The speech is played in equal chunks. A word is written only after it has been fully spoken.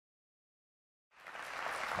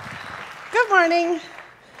Good morning.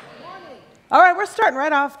 All right, we're starting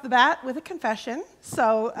right off the bat with a confession.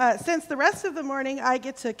 So since the rest of the morning I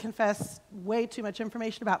get to confess way too much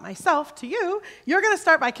information about myself to you, you're going to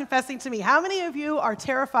start by confessing to me. How many of you are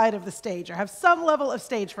terrified of the stage or have some level of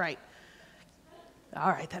stage fright? All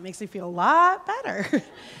right, that makes me feel a lot better.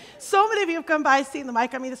 So many of you have come by, seen the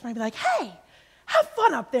mic on me this morning, and be like, hey, have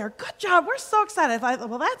fun up there. Good job. We're so excited. I thought,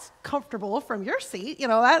 well, that's comfortable from your seat. You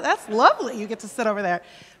know, that's lovely. You get to sit over there.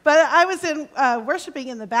 But I was in worshiping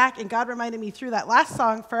in the back, and God reminded me through that last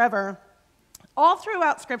song, Forever, all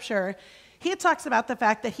throughout Scripture, he talks about the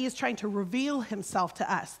fact that he is trying to reveal himself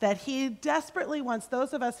to us, that he desperately wants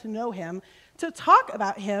those of us who know him to talk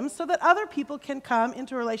about him so that other people can come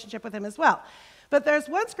into a relationship with him as well. But there's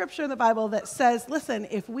one scripture in the Bible that says, listen,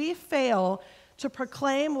 if we fail to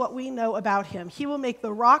proclaim what we know about him, he will make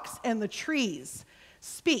the rocks and the trees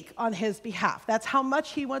speak on his behalf. That's how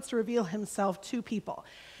much he wants to reveal himself to people.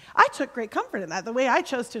 I took great comfort in that. The way I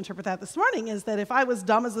chose to interpret that this morning is that if I was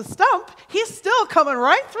dumb as a stump, he's still coming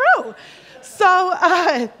right through.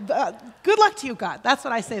 So good luck to you, God. That's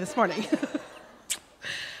what I say this morning.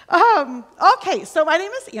 Okay, so my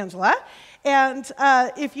name is Angela, and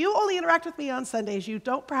if you only interact with me on Sundays, you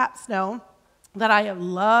don't perhaps know that I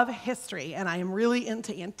love history, and I am really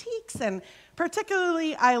into antiques, and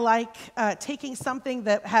particularly I like taking something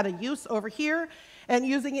that had a use over here and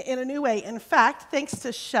using it in a new way. In fact, thanks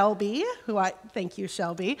to Shelby, thank you,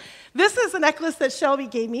 Shelby, this is a necklace that Shelby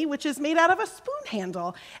gave me, which is made out of a spoon handle.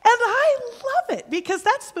 And I love it because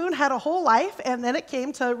that spoon had a whole life, and then it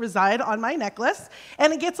came to reside on my necklace,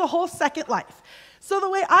 and it gets a whole second life. So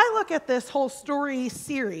the way I look at this whole story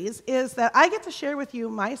series is that I get to share with you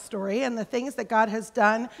my story and the things that God has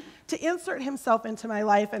done to insert himself into my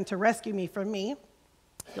life and to rescue me from me.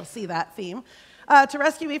 You'll see that theme. To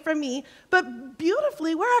rescue me from me. But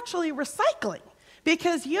beautifully, we're actually recycling,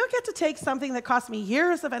 because you get to take something that cost me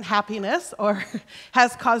years of unhappiness or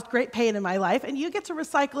has caused great pain in my life, and you get to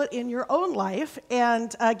recycle it in your own life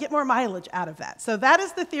and get more mileage out of that. So that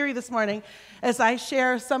is the theory this morning as I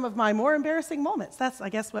share some of my more embarrassing moments. That's, I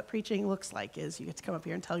guess, what preaching looks like, is you get to come up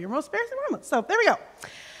here and tell your most embarrassing moments. So there we go.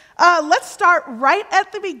 Let's start right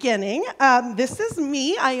at the beginning. This is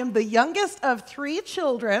me. I am the youngest of 3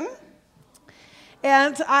 children.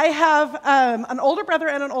 And I have an older brother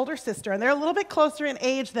and an older sister, and they're a little bit closer in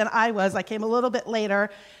age than I was. I came a little bit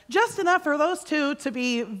later, just enough for those two to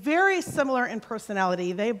be very similar in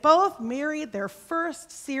personality. They both married their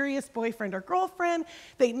first serious boyfriend or girlfriend.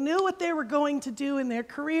 They knew what they were going to do in their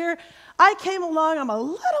career. I came along, I'm a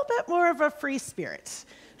little bit more of a free spirit.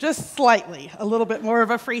 Just slightly, a little bit more of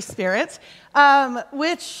a free spirit,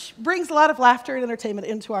 which brings a lot of laughter and entertainment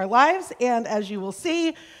into our lives, and as you will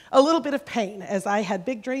see, a little bit of pain, as I had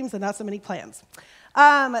big dreams and not so many plans.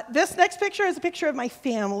 This next picture is a picture of my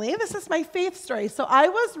family. This is my faith story. So I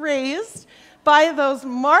was raised by those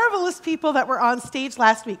marvelous people that were on stage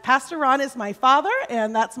last week. Pastor Ron is my father,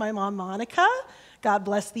 and that's my mom, Monica. God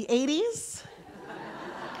bless the 80s.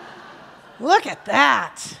 Look at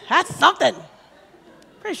that. That's something.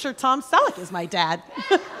 Pretty sure Tom Selleck is my dad.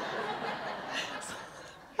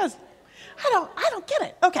 I don't get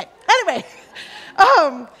it. Okay, anyway.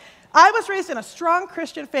 I was raised in a strong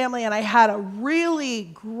Christian family, and I had a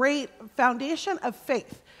really great foundation of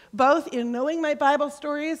faith, both in knowing my Bible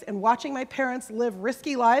stories and watching my parents live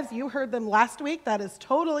risky lives. You heard them last week. That is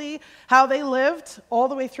totally how they lived all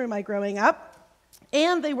the way through my growing up.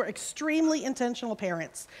 And they were extremely intentional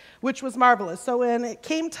parents, which was marvelous. So when it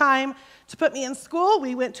came time to put me in school,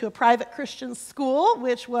 we went to a private Christian school,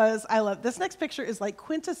 which was, I love, this next picture is like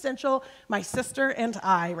quintessential my sister and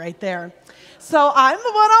I right there. So I'm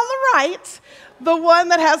the one on the right, the one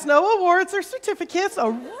that has no awards or certificates, a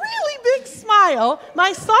really big smile.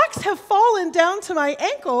 My socks have fallen down to my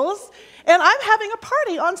ankles, and I'm having a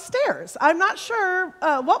party on stairs. I'm not sure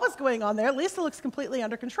what was going on there. Lisa looks completely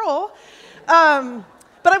under control.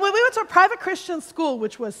 But we went to a private Christian school,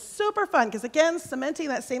 which was super fun, because again, cementing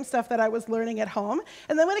that same stuff that I was learning at home.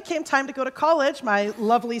 And then when it came time to go to college, my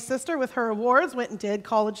lovely sister with her awards went and did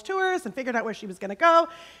college tours and figured out where she was going to go.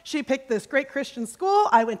 She picked this great Christian school.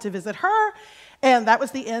 I went to visit her, and that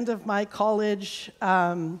was the end of my college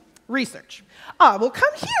research. Well,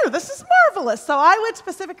 come here. This is marvelous. So I went to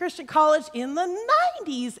Pacific Christian College in the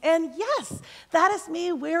 90s, and yes, that is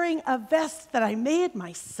me wearing a vest that I made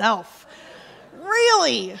myself.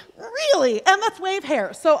 Really, and that's wave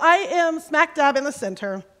hair. So I am smack dab in the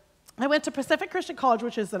center. I went to Pacific Christian College,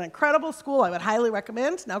 which is an incredible school I would highly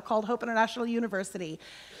recommend, now called Hope International University.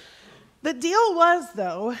 The deal was,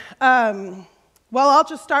 though, well, I'll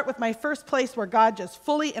just start with my first place where God just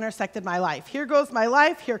fully intersected my life. Here goes my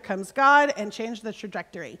life, here comes God, and changed the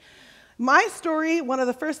trajectory. My story, one of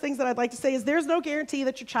the first things that I'd like to say is there's no guarantee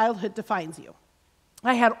that your childhood defines you.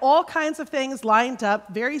 I had all kinds of things lined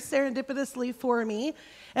up very serendipitously for me,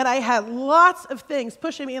 and I had lots of things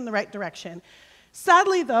pushing me in the right direction.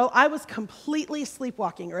 Sadly, though, I was completely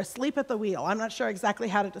sleepwalking or asleep at the wheel. I'm not sure exactly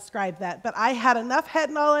how to describe that, but I had enough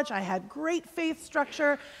head knowledge, I had great faith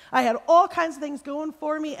structure, I had all kinds of things going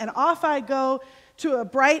for me, and off I go to a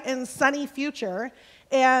bright and sunny future.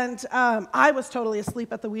 And I was totally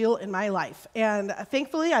asleep at the wheel in my life. And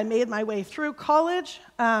thankfully, I made my way through college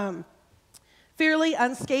fairly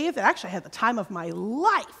unscathed. Actually, I had the time of my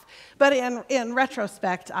life. But in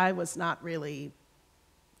retrospect, I was not really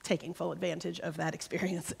taking full advantage of that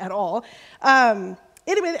experience at all.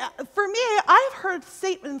 Anyway, for me, I've heard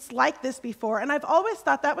statements like this before, and I've always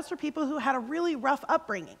thought that was for people who had a really rough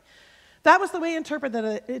upbringing. That was the way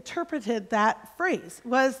I interpreted that phrase,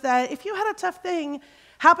 was that if you had a tough thing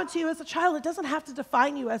happen to you as a child, it doesn't have to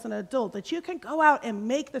define you as an adult, that you can go out and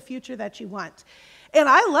make the future that you want. And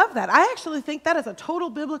I love that. I actually think that is a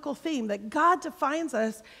total biblical theme, that God defines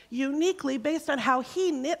us uniquely based on how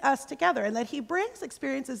he knit us together, and that he brings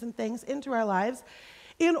experiences and things into our lives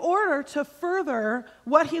in order to further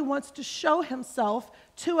what he wants to show himself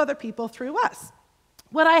to other people through us.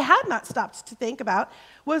 What I had not stopped to think about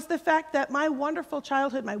was the fact that my wonderful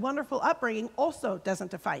childhood, my wonderful upbringing also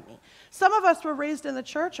doesn't define me. Some of us were raised in the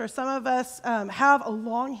church, or some of us have a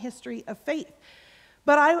long history of faith.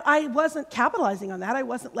 But I wasn't capitalizing on that. I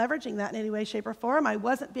wasn't leveraging that in any way, shape, or form. I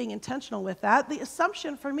wasn't being intentional with that. The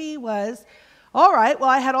assumption for me was, all right, well,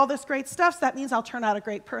 I had all this great stuff, so that means I'll turn out a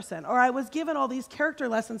great person. Or I was given all these character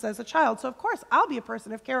lessons as a child, so of course I'll be a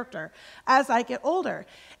person of character as I get older.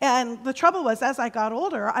 And the trouble was, as I got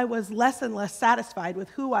older, I was less and less satisfied with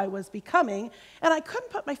who I was becoming, and I couldn't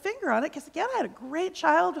put my finger on it, because again, I had a great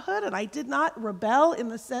childhood, and I did not rebel in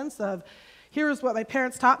the sense of, here's what my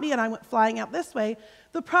parents taught me, and I went flying out this way.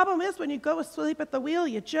 The problem is, when you go asleep at the wheel,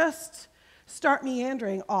 you just start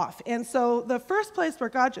meandering off. And so the first place where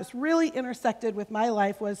God just really intersected with my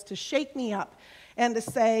life was to shake me up and to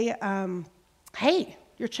say, hey,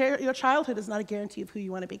 your childhood is not a guarantee of who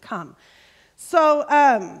you want to become. So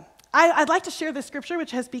I'd like to share this scripture,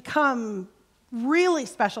 which has become really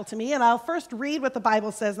special to me. And I'll first read what the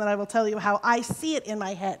Bible says, and then I will tell you how I see it in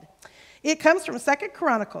my head. It comes from 2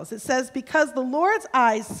 Chronicles. It says, because the Lord's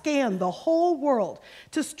eyes scan the whole world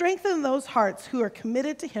to strengthen those hearts who are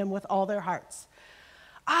committed to him with all their hearts.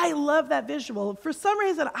 I love that visual. For some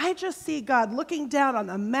reason, I just see God looking down on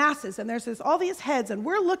the masses, and there's all these heads, and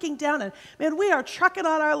we're looking down, and man, we are trucking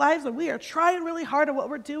on our lives, and we are trying really hard at what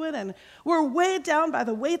we're doing, and we're weighed down by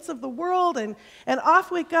the weights of the world, and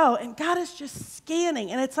off we go, and God is just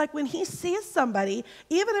scanning. And it's like when he sees somebody,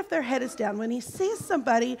 even if their head is down, when he sees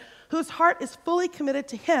somebody whose heart is fully committed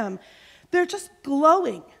to him, they're just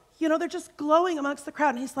glowing. You know, they're just glowing amongst the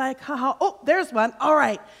crowd. And he's like, oh, there's one. All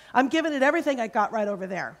right, I'm giving it everything I got right over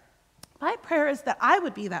there. My prayer is that I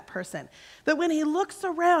would be that person, that when he looks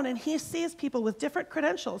around and he sees people with different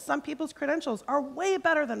credentials, some people's credentials are way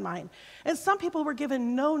better than mine, and some people were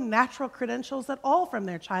given no natural credentials at all from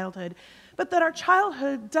their childhood, but that our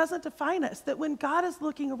childhood doesn't define us, that when God is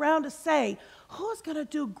looking around to say, who's going to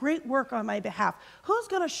do great work on my behalf? Who's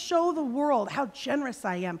going to show the world how generous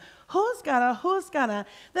I am? Who's gonna,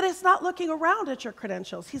 that it's not looking around at your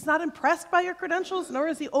credentials. He's not impressed by your credentials, nor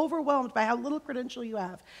is he overwhelmed by how little credential you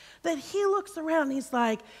have. That he looks around and he's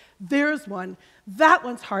like, there's one. That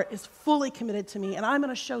one's heart is fully committed to me, and I'm going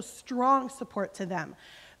to show strong support to them.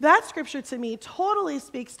 That scripture to me totally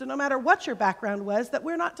speaks to, no matter what your background was, that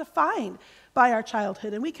we're not defined by our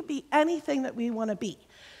childhood, and we can be anything that we want to be.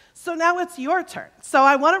 So now it's your turn. So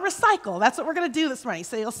I want to recycle. That's what we're going to do this morning.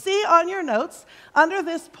 So you'll see on your notes under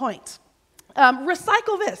this point,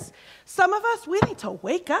 recycle this. Some of us, we need to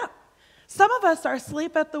wake up. Some of us are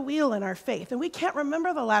asleep at the wheel in our faith, and we can't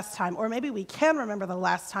remember the last time, or maybe we can remember the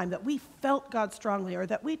last time that we felt God strongly, or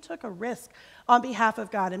that we took a risk on behalf of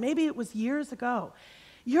God, and maybe it was years ago.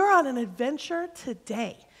 You're on an adventure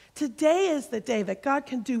today. Today is the day that God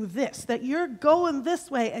can do this, that you're going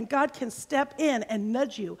this way, and God can step in and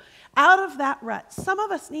nudge you out of that rut. Some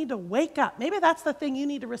of us need to wake up. Maybe that's the thing you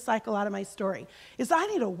need to recycle out of my story, is I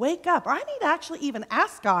need to wake up, or I need to actually even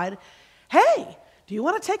ask God, hey, do you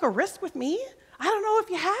want to take a risk with me? I don't know if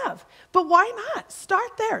you have, but why not?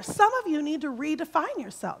 Start there. Some of you need to redefine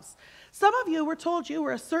yourselves. Some of you were told you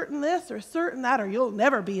were a certain this or a certain that, or you'll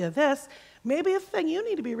never be a this. Maybe the thing you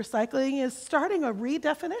need to be recycling is starting a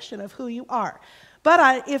redefinition of who you are.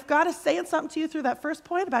 But if God is saying something to you through that first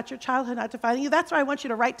point about your childhood not defining you, that's why I want you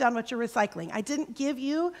to write down what you're recycling. I didn't give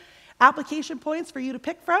you application points for you to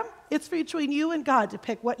pick from. It's between you and God to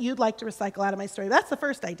pick what you'd like to recycle out of my story. That's the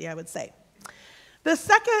first idea, I would say. The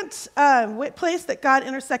second place that God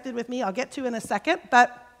intersected with me, I'll get to in a second,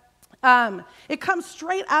 but it comes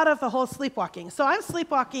straight out of the whole sleepwalking. So I'm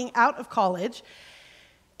sleepwalking out of college,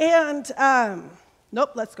 and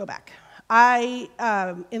nope, let's go back.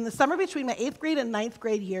 In the summer between my 8th grade and 9th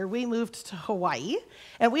grade year, we moved to Hawaii,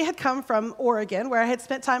 and we had come from Oregon, where I had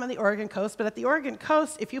spent time on the Oregon coast, but at the Oregon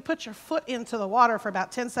coast, if you put your foot into the water for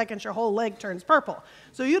about 10 seconds, your whole leg turns purple.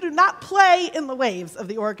 So you do not play in the waves of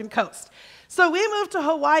the Oregon coast. So we moved to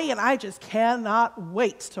Hawaii, and I just cannot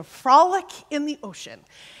wait to frolic in the ocean.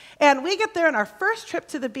 And we get there, and our first trip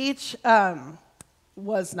to the beach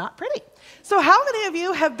was not pretty. So how many of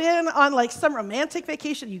you have been on like some romantic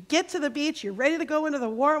vacation? You get to the beach, you're ready to go into the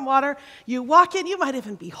warm water, you walk in, you might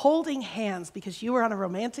even be holding hands because you were on a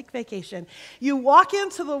romantic vacation. You walk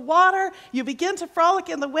into the water, you begin to frolic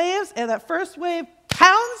in the waves, and that first wave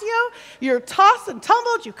pounds you, you're tossed and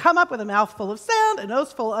tumbled, you come up with a mouthful of sand, a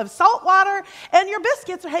nose full of salt water, and your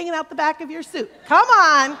biscuits are hanging out the back of your suit. Come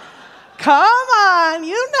on. Come on,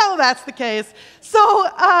 you know that's the case. So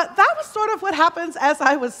that was sort of what happens as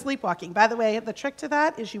I was sleepwalking. By the way, the trick to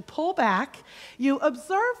that is you pull back, you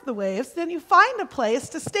observe the waves, then you find a place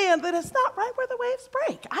to stand that is not right where the waves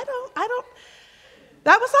break.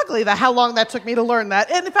 That was ugly, how long that took me to learn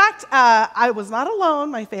that. And in fact, I was not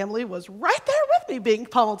alone. My family was right there with me being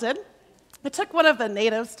pummeled. It took one of the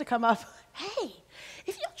natives to come up, hey,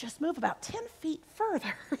 if you'll just move about 10 feet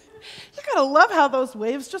further, you're going to love how those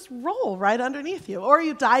waves just roll right underneath you, or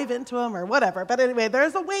you dive into them or whatever. But anyway,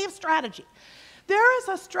 there's a wave strategy. There is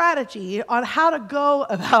a strategy on how to go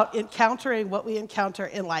about encountering what we encounter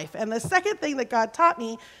in life. And the second thing that God taught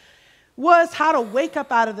me was how to wake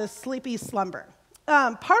up out of this sleepy slumber.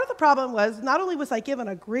 Part of the problem was not only was I given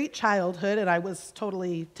a great childhood, and I was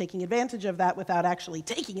totally taking advantage of that without actually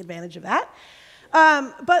taking advantage of that,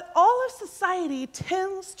 but all of society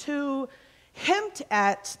tends to hint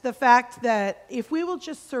at the fact that if we will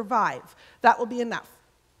just survive, that will be enough.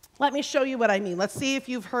 Let me show you what I mean. Let's see if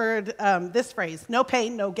you've heard this phrase, no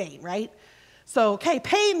pain, no gain, right? So, okay,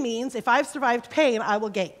 pain means if I've survived pain, I will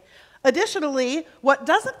gain. Additionally, what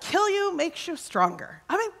doesn't kill you makes you stronger.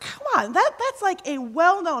 I mean, come on, that's like a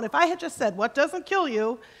well-known, if I had just said what doesn't kill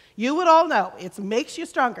you, you would all know. It makes you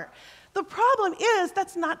stronger. The problem is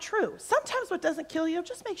that's not true. Sometimes what doesn't kill you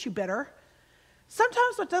just makes you bitter.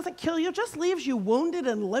 Sometimes what doesn't kill you just leaves you wounded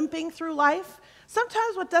and limping through life.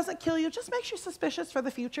 Sometimes what doesn't kill you just makes you suspicious for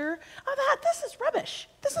the future. This is rubbish.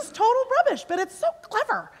 This is total rubbish, but it's so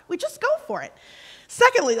clever. We just go for it.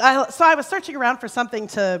 Secondly, I was searching around for something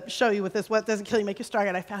to show you with this, what doesn't kill you, make you stronger,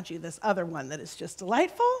 and I found you this other one that is just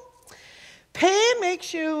delightful. Pain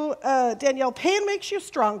makes you, Danielle, pain makes you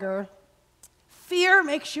stronger. Fear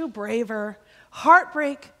makes you braver.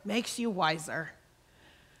 Heartbreak makes you wiser.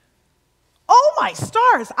 Oh my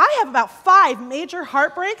stars, I have about 5 major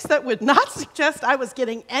heartbreaks that would not suggest I was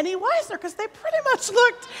getting any wiser because they pretty much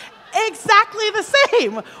looked exactly the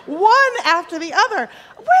same, one after the other.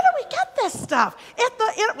 Where do we get this stuff?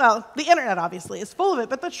 The internet obviously is full of it,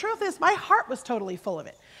 but the truth is my heart was totally full of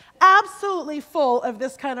it. Absolutely full of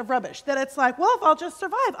this kind of rubbish, that it's like, well, if I'll just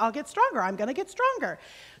survive, I'll get stronger. I'm going to get stronger.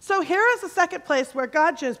 So here is the second place where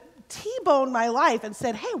God just T-boned my life and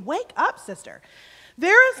said, hey, wake up, sister.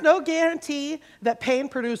 There is no guarantee that pain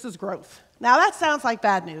produces growth. Now, that sounds like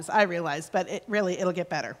bad news, I realize, but it'll get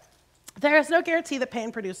better. There is no guarantee that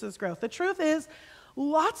pain produces growth. The truth is,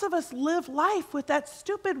 lots of us live life with that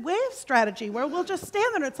stupid wave strategy where we'll just stand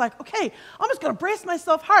there and it's like, okay, I'm just going to brace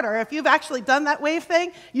myself harder. If you've actually done that wave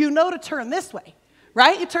thing, you know to turn this way,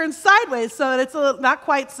 right? You turn sideways so that it's not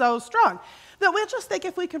quite so strong. That we'll just think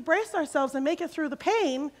if we can brace ourselves and make it through the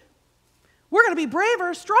pain, we're going to be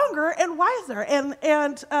braver, stronger, and wiser. And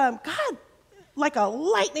God, like a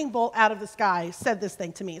lightning bolt out of the sky, said this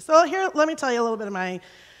thing to me. So here, let me tell you a little bit of my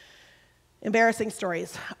embarrassing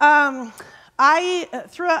stories. So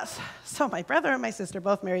my brother and my sister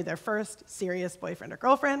both married their first serious boyfriend or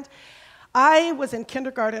girlfriend. I was in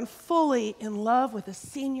kindergarten, fully in love with a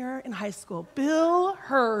senior in high school, Bill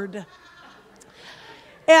Hurd.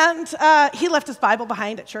 And he left his Bible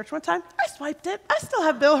behind at church one time. I swiped it. I still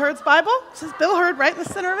have Bill Hurd's Bible. It says Bill Hurd right in the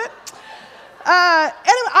center of it.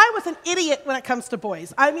 Anyway, I was an idiot when it comes to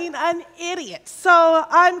boys. I mean, an idiot. So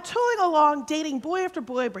I'm tooling along, dating boy after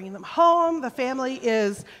boy, bringing them home. The family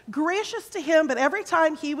is gracious to him, but every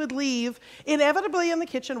time he would leave, inevitably in the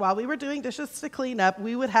kitchen while we were doing dishes to clean up,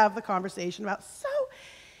 we would have the conversation about, so,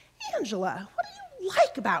 Angela, what do you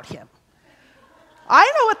like about him? I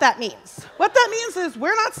know what that means. What that means is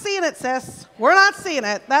we're not seeing it, sis. We're not seeing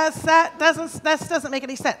it. That doesn't make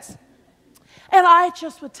any sense. And I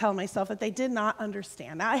just would tell myself that they did not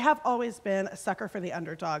understand. Now, I have always been a sucker for the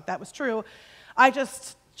underdog. That was true. I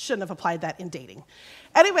just shouldn't have applied that in dating.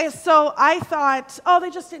 Anyway, so I thought, oh, they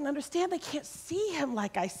just didn't understand. They can't see him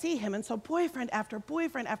like I see him. And so boyfriend after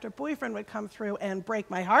boyfriend after boyfriend would come through and break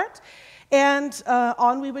my heart. And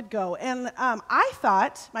on we would go. And I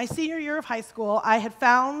thought my senior year of high school, I had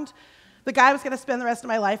found the guy I was going to spend the rest of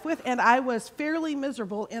my life with, and I was fairly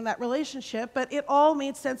miserable in that relationship, but it all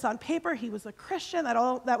made sense on paper. He was a Christian. That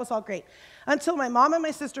was all great. Until my mom and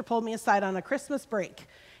my sister pulled me aside on a Christmas break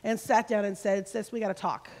and sat down and said, sis, we got to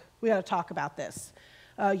talk. We got to talk about this.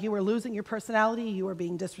 You were losing your personality. You were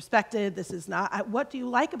being disrespected. This is not, what do you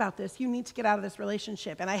like about this? You need to get out of this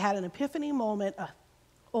relationship. And I had an epiphany moment.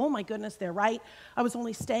 Oh my goodness, they're right. I was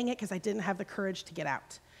only staying it because I didn't have the courage to get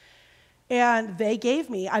out. And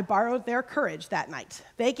I borrowed their courage that night.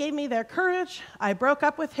 They gave me their courage. I broke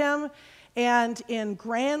up with him. And in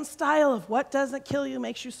grand style of what doesn't kill you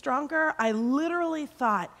makes you stronger, I literally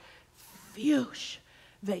thought, phew,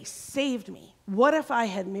 they saved me. What if I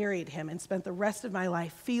had married him and spent the rest of my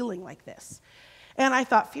life feeling like this? And I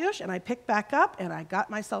thought, phew, and I picked back up and I got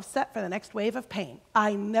myself set for the next wave of pain.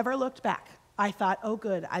 I never looked back. I thought, oh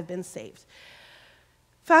good, I've been saved.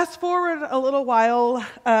 Fast forward a little while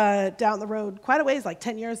down the road, quite a ways, like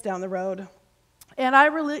 10 years down the road, and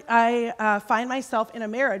I find myself in a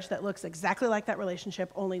marriage that looks exactly like that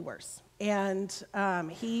relationship, only worse. And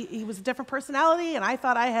he was a different personality, and I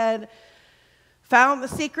thought I had found the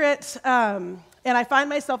secret. And I find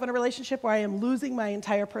myself in a relationship where I am losing my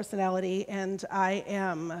entire personality, and I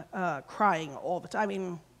am crying all the time. I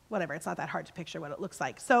mean, whatever, it's not that hard to picture what it looks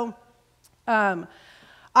like. So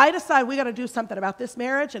I decide we got to do something about this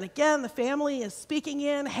marriage. And again, the family is speaking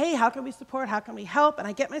in, hey, how can we support? How can we help? And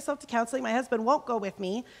I get myself to counseling. My husband won't go with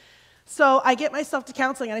me. So I get myself to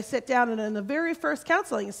counseling, and I sit down, and in the very first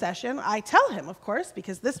counseling session, I tell him, of course,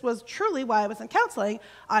 because this was truly why I was in counseling,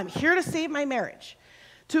 I'm here to save my marriage.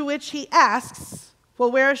 To which he asks,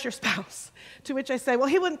 well, where is your spouse? To which I say, well,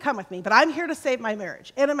 he wouldn't come with me, but I'm here to save my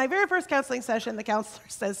marriage. And in my very first counseling session, the counselor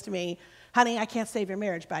says to me, honey, I can't save your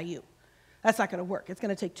marriage by you. That's not going to work. It's going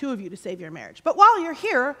to take two of you to save your marriage. But while you're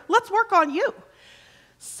here, let's work on you.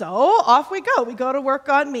 So off we go. We go to work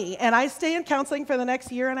on me. And I stay in counseling for the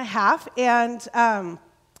next year and a half and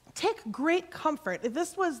take great comfort.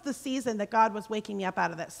 This was the season that God was waking me up out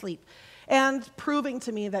of that sleep and proving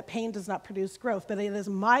to me that pain does not produce growth, but it is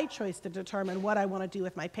my choice to determine what I want to do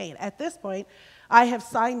with my pain. At this point, I have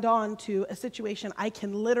signed on to a situation I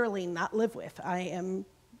can literally not live with. I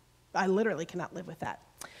literally cannot live with that.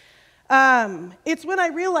 It's when I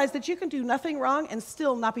realized that you can do nothing wrong and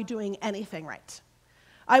still not be doing anything right.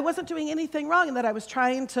 I wasn't doing anything wrong in that I was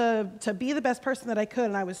trying to be the best person that I could,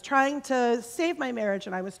 and I was trying to save my marriage,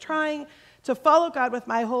 and I was trying to follow God with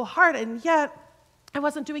my whole heart, and yet I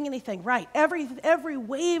wasn't doing anything right. Every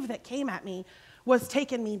wave that came at me was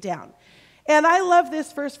taking me down. And I love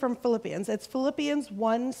this verse from Philippians. It's Philippians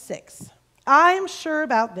 1:6. I'm sure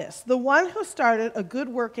about this. The one who started a good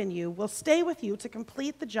work in you will stay with you to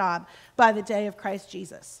complete the job by the day of Christ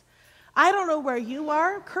Jesus. I don't know where you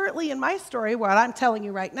are. Currently in my story, what I'm telling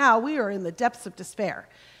you right now, we are in the depths of despair.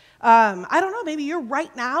 I don't know, maybe you're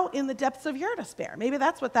right now in the depths of your despair. Maybe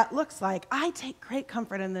that's what that looks like. I take great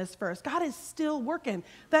comfort in this verse. God is still working.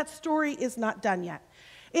 That story is not done yet.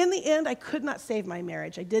 In the end, I could not save my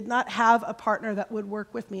marriage. I did not have a partner that would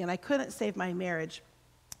work with me, and I couldn't save my marriage.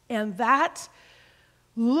 And that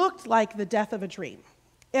looked like the death of a dream.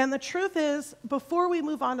 And the truth is, before we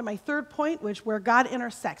move on to my third point, where God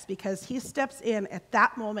intersects, because he steps in at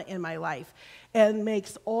that moment in my life and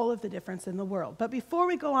makes all of the difference in the world. But before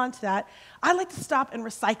we go on to that, I'd like to stop and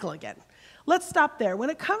recycle again. Let's stop there. When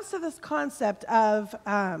it comes to this concept of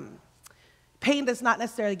pain does not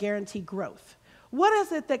necessarily guarantee growth, what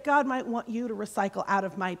is it that God might want you to recycle out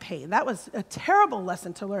of my pain? That was a terrible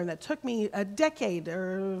lesson to learn that took me a decade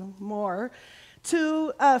or more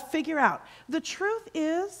to figure out. The truth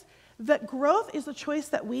is that growth is a choice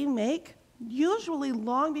that we make usually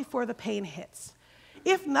long before the pain hits.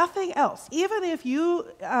 If nothing else, even if you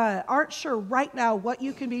aren't sure right now what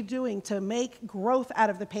you can be doing to make growth out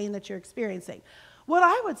of the pain that you're experiencing, what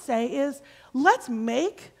I would say is let's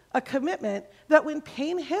make a commitment that when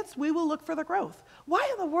pain hits, we will look for the growth. Why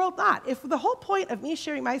in the world not? If the whole point of me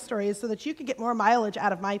sharing my story is so that you can get more mileage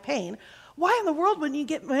out of my pain, why in the world wouldn't you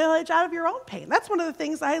get mileage out of your own pain? That's one of the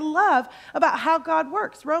things I love about how God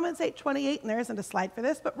works. Romans 8:28, and there isn't a slide for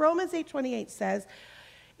this, but Romans 8:28 says,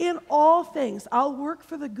 in all things, I'll work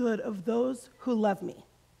for the good of those who love me.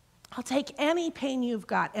 I'll take any pain you've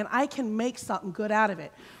got, and I can make something good out of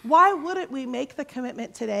it. Why wouldn't we make the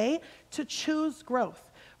commitment today to choose growth?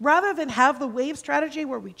 rather than have the wave strategy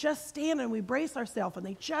where we just stand and we brace ourselves and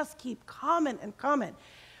they just keep coming and coming.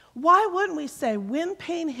 Why wouldn't we say, when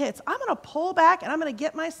pain hits, I'm going to pull back and I'm going to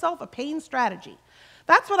get myself a pain strategy?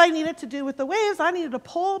 That's what I needed to do with the waves. I needed to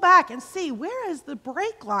pull back and see where is the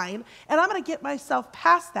break line, and I'm going to get myself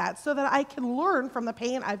past that so that I can learn from the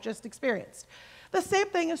pain I've just experienced. The same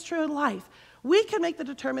thing is true in life. We can make the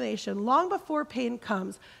determination long before pain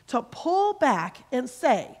comes to pull back and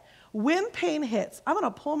say, when pain hits, I'm going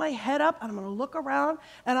to pull my head up, and I'm going to look around,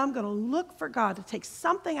 and I'm going to look for God to take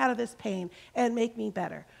something out of this pain and make me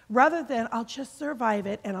better, rather than I'll just survive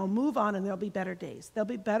it, and I'll move on, and there'll be better days. There'll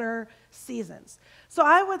be better seasons. So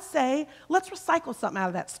I would say, let's recycle something out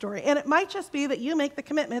of that story. And it might just be that you make the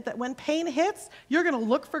commitment that when pain hits, you're going to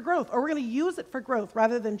look for growth, or we're going to use it for growth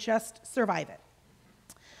rather than just survive it.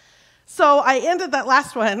 So I ended that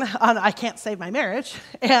last one on I can't save my marriage,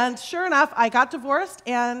 and sure enough, I got divorced,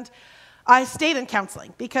 and I stayed in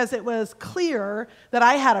counseling because it was clear that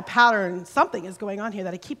I had a pattern, something is going on here,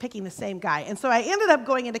 that I keep picking the same guy. And so I ended up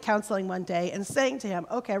going into counseling one day and saying to him,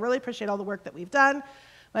 okay, I really appreciate all the work that we've done.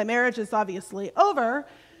 My marriage is obviously over.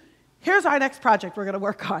 Here's our next project we're going to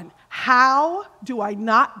work on. How do I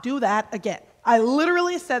not do that again? I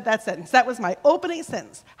literally said that sentence. That was my opening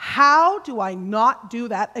sentence. How do I not do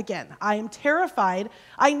that again? I am terrified.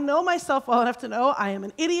 I know myself well enough to know I am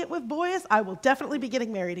an idiot with boys. I will definitely be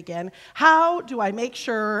getting married again. How do I make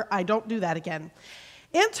sure I don't do that again?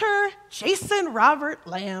 Enter Jason Robert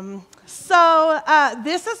Lamb. So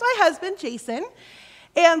this is my husband, Jason.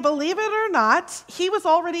 And believe it or not, he was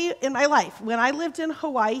already in my life. When I lived in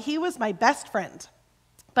Hawaii, he was my best friend.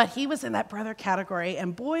 But he was in that brother category.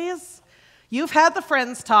 And boys, you've had the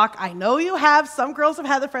friends talk. I know you have. Some girls have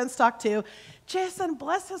had the friends talk too. Jason,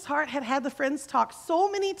 bless his heart, had the friends talk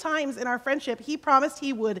so many times in our friendship, he promised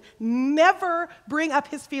he would never bring up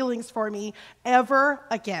his feelings for me ever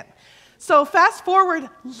again. So fast forward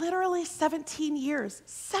literally 17 years.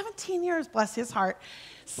 17 years, bless his heart.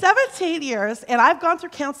 17 years, and I've gone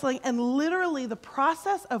through counseling, and literally the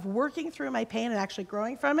process of working through my pain and actually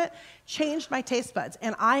growing from it changed my taste buds,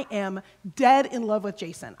 and I am dead in love with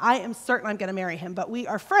Jason. I am certain I'm going to marry him, but we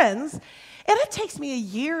are friends, and it takes me a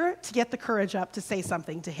year to get the courage up to say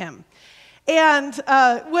something to him. And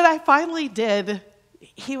when I finally did,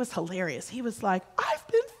 he was hilarious. He was like, I've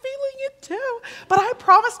been feeling it too, but I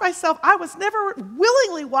promised myself I was never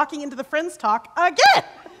willingly walking into the friends talk again.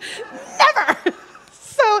 Never.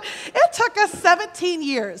 So it took us 17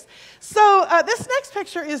 years. So this next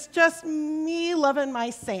picture is just me loving my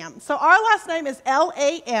Sam. So our last name is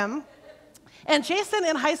L-A-M, and Jason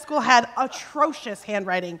in high school had atrocious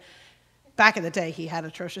handwriting. Back in the day, he had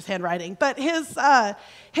atrocious handwriting, but his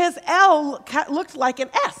L looked like an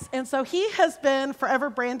S, and so he has been forever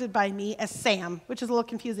branded by me as Sam, which is a little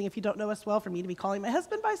confusing if you don't know us well for me to be calling my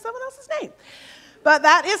husband by someone else's name. But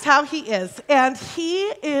that is how he is, and he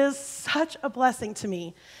is such a blessing to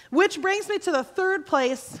me, which brings me to the third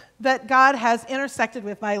place that God has intersected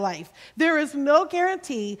with my life. There is no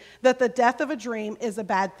guarantee that the death of a dream is a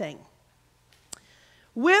bad thing.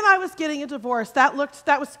 When I was getting a divorce, that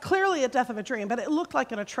was clearly a death of a dream, but it looked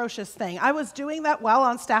like an atrocious thing. I was doing that well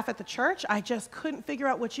on staff at the church. I just couldn't figure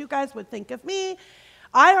out what you guys would think of me.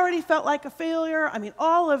 I already felt like a failure. I mean,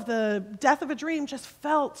 all of the death of a dream just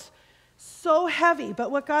felt so heavy,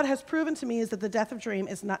 but what God has proven to me is that the death of a dream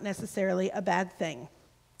is not necessarily a bad thing.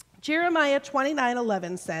 Jeremiah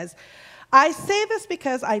 29:11 says, I say this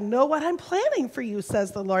because I know what I'm planning for you,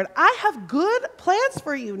 says the Lord. I have good plans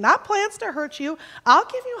for you, not plans to hurt you. I'll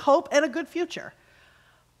give you hope and a good future.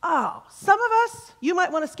 Oh, some of us, you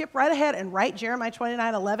might want to skip right ahead and write Jeremiah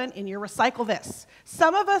 29:11 in your recycle this.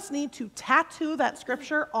 Some of us need to tattoo that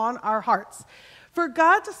scripture on our hearts. For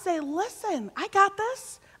God to say, listen, I got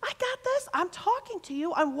this. I got this. I'm talking to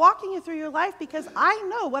you. I'm walking you through your life because I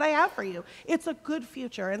know what I have for you. It's a good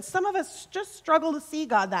future. And some of us just struggle to see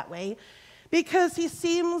God that way because he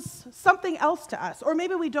seems something else to us. Or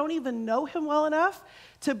maybe we don't even know him well enough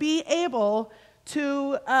to be able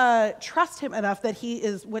to trust him enough that he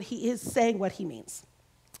is what he is saying, what he means.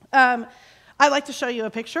 I'd like to show you a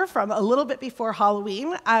picture from a little bit before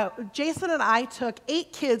Halloween. Jason and I took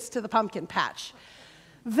 8 kids to the pumpkin patch.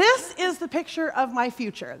 This is the picture of my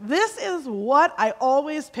future. This is what I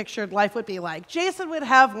always pictured life would be like. Jason would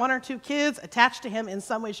have 1 or 2 kids attached to him in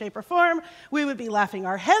some way, shape, or form. We would be laughing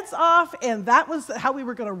our heads off, and that was how we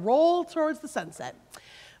were going to roll towards the sunset.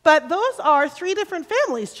 But those are 3 different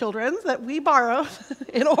families' children that we borrowed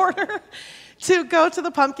in order to go to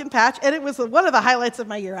the pumpkin patch, and it was one of the highlights of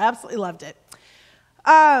my year. I absolutely loved it.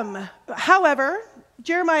 However,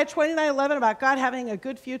 Jeremiah 29:11 about God having a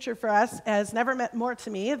good future for us has never meant more to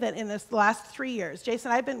me than in this last 3 years. Jason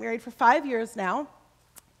and I have been married for 5 years now,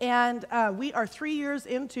 and we are 3 years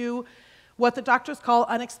into what the doctors call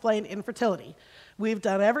unexplained infertility. We've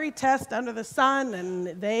done every test under the sun, and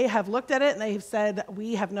they have looked at it, and they've said,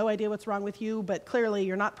 we have no idea what's wrong with you, but clearly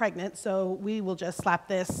you're not pregnant, so we will just slap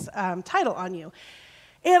this title on you.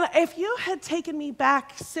 And if you had taken me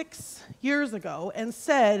back 6 years ago and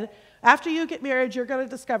said, after you get married, you're going to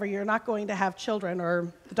discover you're not going to have children,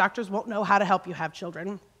 or the doctors won't know how to help you have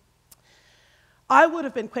children, I would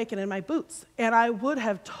have been quaking in my boots, and I would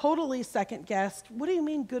have totally second-guessed, what do you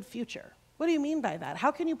mean good future? What do you mean by that? How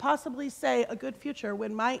can you possibly say a good future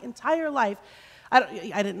when my entire life,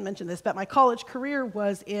 I didn't mention this, but my college career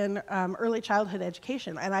was in early childhood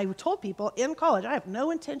education. And I told people in college, I have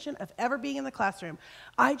no intention of ever being in the classroom.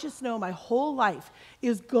 I just know my whole life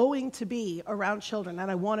is going to be around children,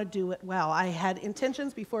 and I want to do it well. I had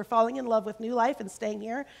intentions before falling in love with New Life and staying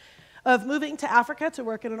here of moving to Africa to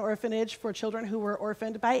work in an orphanage for children who were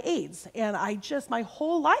orphaned by AIDS. And my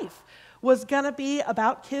whole life was going to be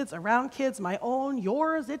about kids, around kids, my own,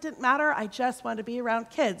 yours, it didn't matter. I just wanted to be around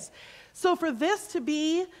kids. So for this to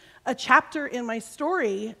be a chapter in my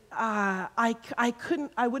story, I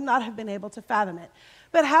would not have been able to fathom it.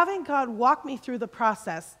 But having God walk me through the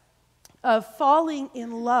process of falling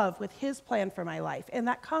in love with his plan for my life, and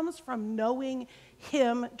that comes from knowing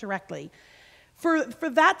him directly. For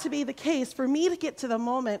that to be the case, for me to get to the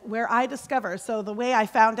moment where I discover, so the way I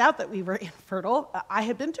found out that we were infertile, I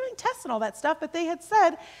had been doing tests and all that stuff, but they had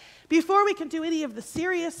said, before we can do any of the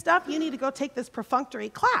serious stuff, you need to go take this perfunctory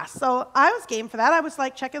class. So I was game for that. I was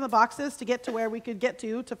like checking the boxes to get to where we could get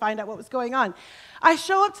to find out what was going on. I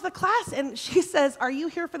show up to the class, and she says, are you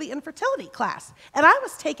here for the infertility class? And I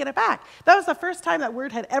was taken aback. That was the first time that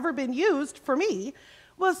word had ever been used for me,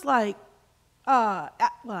 was like, well,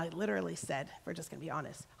 I literally said, if we're just going to be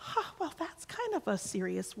honest, well, that's kind of a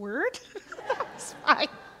serious word. That was fine.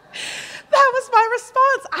 That was my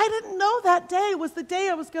response. I didn't know that day was the day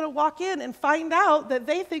I was going to walk in and find out that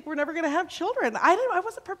they think we're never going to have children. I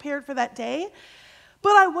wasn't prepared for that day,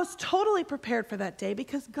 but I was totally prepared for that day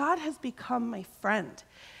because God has become my friend.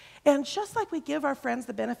 And just like we give our friends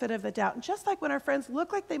the benefit of the doubt, and just like when our friends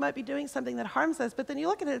look like they might be doing something that harms us, but then you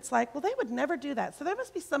look at it, it's like, well, they would never do that. So there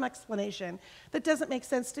must be some explanation that doesn't make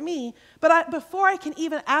sense to me. But before I can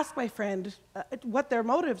even ask my friend what their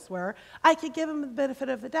motives were, I could give them the benefit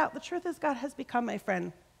of the doubt. The truth is, God has become my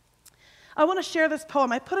friend. I want to share this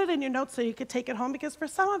poem. I put it in your notes so you could take it home, because for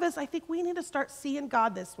some of us, I think we need to start seeing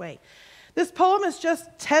God this way. This poem is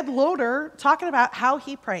just Ted Loder talking about how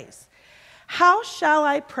he prays. How shall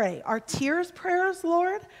I pray? Are tears prayers,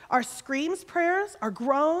 Lord? Are screams prayers? Are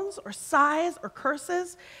groans or sighs or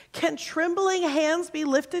curses? Can trembling hands be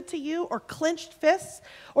lifted to you, or clenched fists,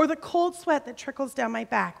 or the cold sweat that trickles down my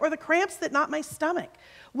back, or the cramps that knot my stomach?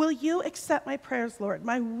 Will you accept my prayers, Lord,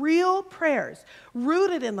 my real prayers,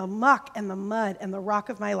 rooted in the muck and the mud and the rock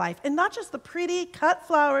of my life, and not just the pretty cut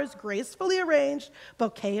flowers, gracefully arranged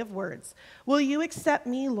bouquet of words? Will you accept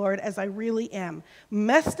me, Lord, as I really am,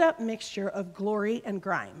 messed up mixture of glory and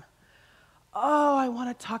grime? Oh, I want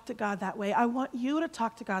to talk to God that way. I want you to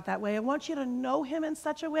talk to God that way. I want you to know him in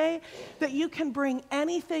such a way that you can bring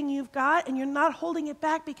anything you've got and you're not holding it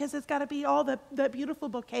back because it's got to be all the beautiful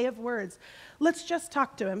bouquet of words. Let's just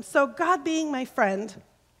talk to him. So God being my friend,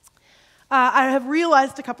 I have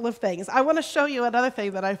realized a couple of things. I want to show you another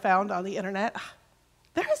thing that I found on the internet.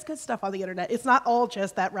 There is good stuff on the internet. It's not all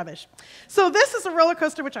just that rubbish. So this is a roller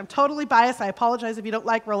coaster, which I'm totally biased. I apologize if you don't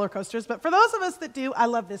like roller coasters, but for those of us that do, I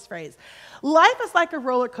love this phrase. Life is like a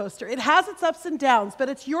roller coaster. It has its ups and downs, but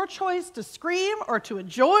it's your choice to scream or to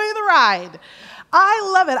enjoy the ride.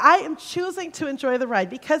 I love it. I am choosing to enjoy the ride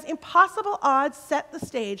because impossible odds set the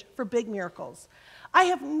stage for big miracles. I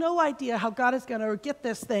have no idea how God is going to get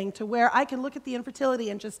this thing to where I can look at the infertility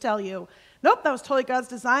and just tell you, nope, that was totally God's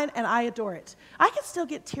design, and I adore it. I can still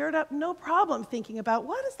get teared up, no problem, thinking about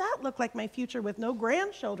what does that look like, my future with no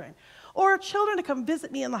grandchildren, or children to come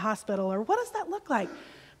visit me in the hospital, or what does that look like?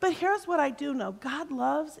 But here's what I do know. God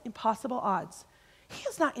loves impossible odds. He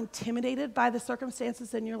is not intimidated by the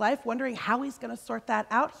circumstances in your life, wondering how he's going to sort that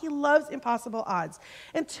out. He loves impossible odds.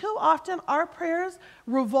 And too often, our prayers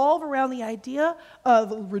revolve around the idea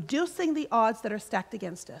of reducing the odds that are stacked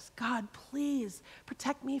against us. God, please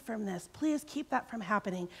protect me from this. Please keep that from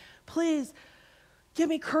happening. Please give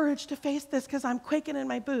me courage to face this because I'm quaking in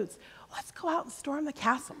my boots. Let's go out and storm the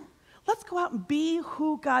castle. Let's go out and be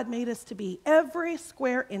who God made us to be, every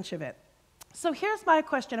square inch of it. So here's my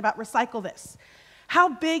question about recycle this. How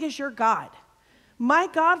big is your God? My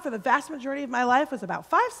God, for the vast majority of my life, was about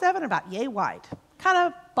 5'7", about yay wide. kind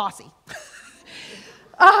of bossy.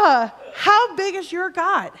 How big is your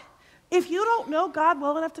God? If you don't know God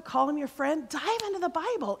well enough to call him your friend, dive into the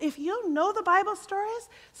Bible. If you know the Bible stories,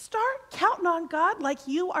 start counting on God like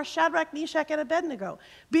you are Shadrach, Meshach, and Abednego,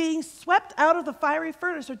 being swept out of the fiery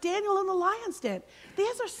furnace, or Daniel in the lion's den.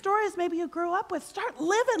 These are stories maybe you grew up with. Start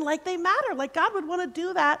living like they matter, like God would want to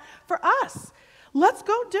do that for us. Let's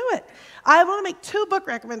go do it. I want to make 2 book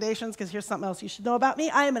recommendations because here's something else you should know about me.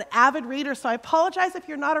 I am an avid reader, so I apologize if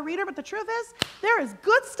you're not a reader, but the truth is there is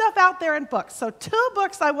good stuff out there in books. So 2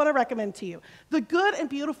 books I want to recommend to you. The Good and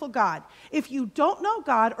Beautiful God. If you don't know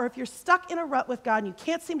God, or if you're stuck in a rut with God and you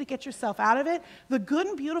can't seem to get yourself out of it, The Good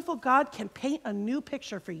and Beautiful God can paint a new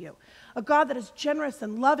picture for you. A God that is generous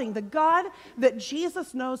and loving, the God that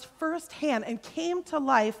Jesus knows firsthand and came to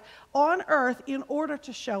life on earth in order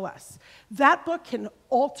to show us. That book can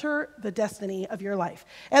alter the destiny of your life.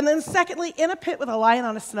 And then secondly, In a Pit with a Lion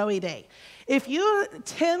on a Snowy Day. If you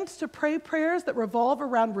tend to pray prayers that revolve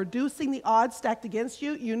around reducing the odds stacked against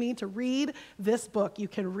you, you need to read this book. You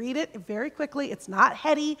can read it very quickly. It's not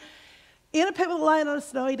heady. In a Pit with a Lion on a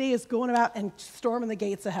Snowy Day is going about and storming the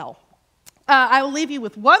gates of hell. I will leave you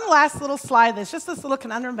with one last little slide that's just this little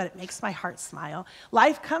conundrum, but it makes my heart smile.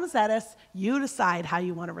 Life comes at us. You decide how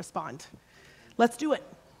you want to respond. Let's do it.